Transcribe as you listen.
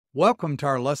Welcome to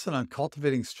our lesson on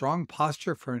cultivating strong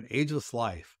posture for an ageless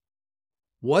life.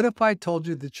 What if I told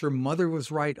you that your mother was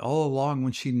right all along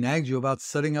when she nagged you about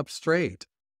sitting up straight?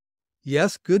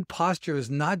 Yes, good posture is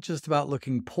not just about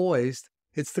looking poised,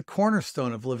 it's the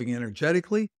cornerstone of living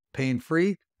energetically, pain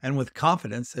free, and with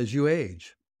confidence as you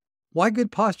age. Why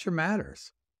good posture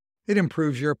matters? It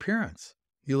improves your appearance.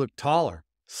 You look taller,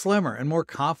 slimmer, and more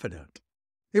confident.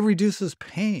 It reduces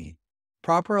pain.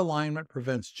 Proper alignment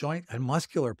prevents joint and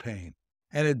muscular pain,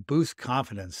 and it boosts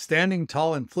confidence. Standing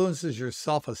tall influences your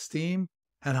self esteem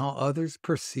and how others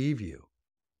perceive you.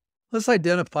 Let's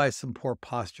identify some poor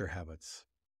posture habits.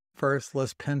 First,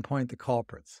 let's pinpoint the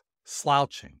culprits.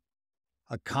 Slouching,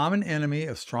 a common enemy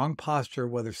of strong posture,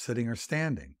 whether sitting or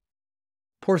standing.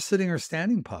 Poor sitting or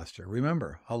standing posture.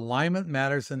 Remember, alignment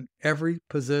matters in every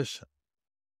position.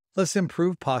 Let's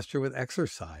improve posture with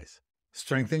exercise.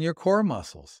 Strengthen your core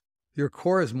muscles. Your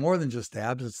core is more than just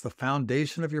abs, it's the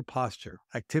foundation of your posture.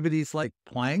 Activities like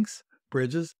planks,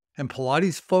 bridges, and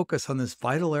Pilates focus on this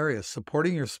vital area,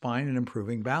 supporting your spine and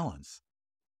improving balance.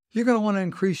 You're going to want to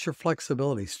increase your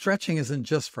flexibility. Stretching isn't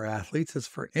just for athletes, it's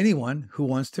for anyone who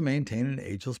wants to maintain an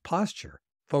ageless posture.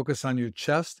 Focus on your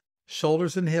chest,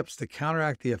 shoulders, and hips to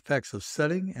counteract the effects of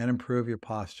sitting and improve your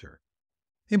posture.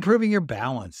 Improving your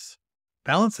balance.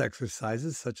 Balance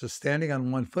exercises, such as standing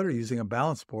on one foot or using a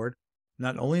balance board,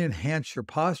 not only enhance your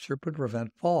posture, but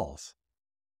prevent falls.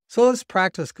 So let's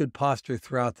practice good posture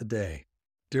throughout the day.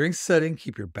 During sitting,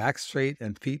 keep your back straight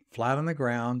and feet flat on the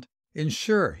ground.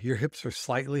 Ensure your hips are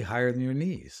slightly higher than your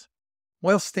knees.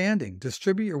 While standing,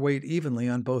 distribute your weight evenly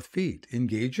on both feet.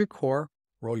 Engage your core,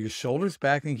 roll your shoulders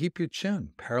back, and keep your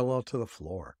chin parallel to the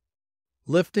floor.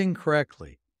 Lifting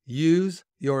correctly. Use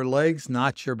your legs,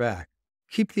 not your back.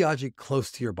 Keep the object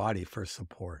close to your body for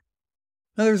support.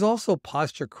 Now, there's also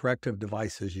posture corrective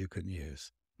devices you can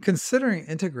use. Considering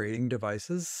integrating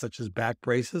devices such as back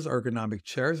braces, ergonomic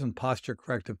chairs, and posture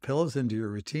corrective pillows into your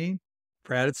routine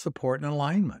for added support and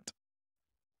alignment.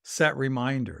 Set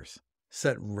reminders.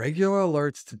 Set regular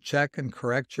alerts to check and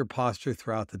correct your posture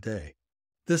throughout the day.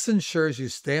 This ensures you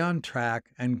stay on track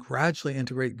and gradually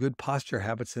integrate good posture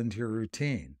habits into your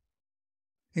routine.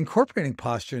 Incorporating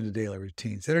posture into daily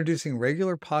routines, introducing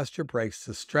regular posture breaks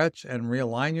to stretch and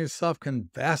realign yourself can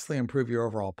vastly improve your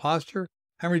overall posture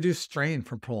and reduce strain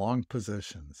from prolonged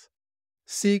positions.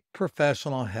 Seek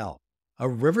professional help. A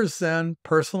River Zen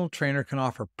personal trainer can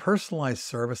offer personalized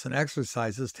service and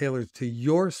exercises tailored to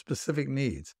your specific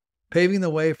needs, paving the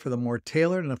way for the more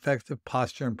tailored and effective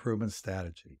posture improvement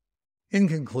strategy. In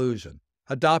conclusion,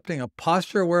 adopting a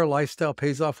posture-aware lifestyle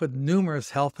pays off with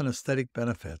numerous health and aesthetic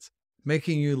benefits,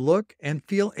 making you look and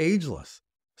feel ageless.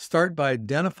 Start by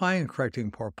identifying and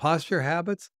correcting poor posture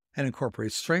habits and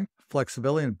incorporate strength,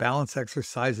 flexibility, and balance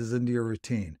exercises into your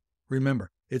routine.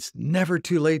 Remember, it's never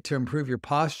too late to improve your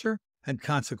posture and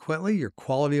consequently your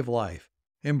quality of life.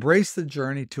 Embrace the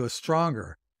journey to a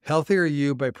stronger, healthier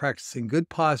you by practicing good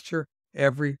posture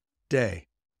every day.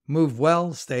 Move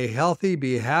well, stay healthy,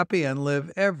 be happy, and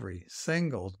live every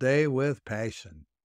single day with passion.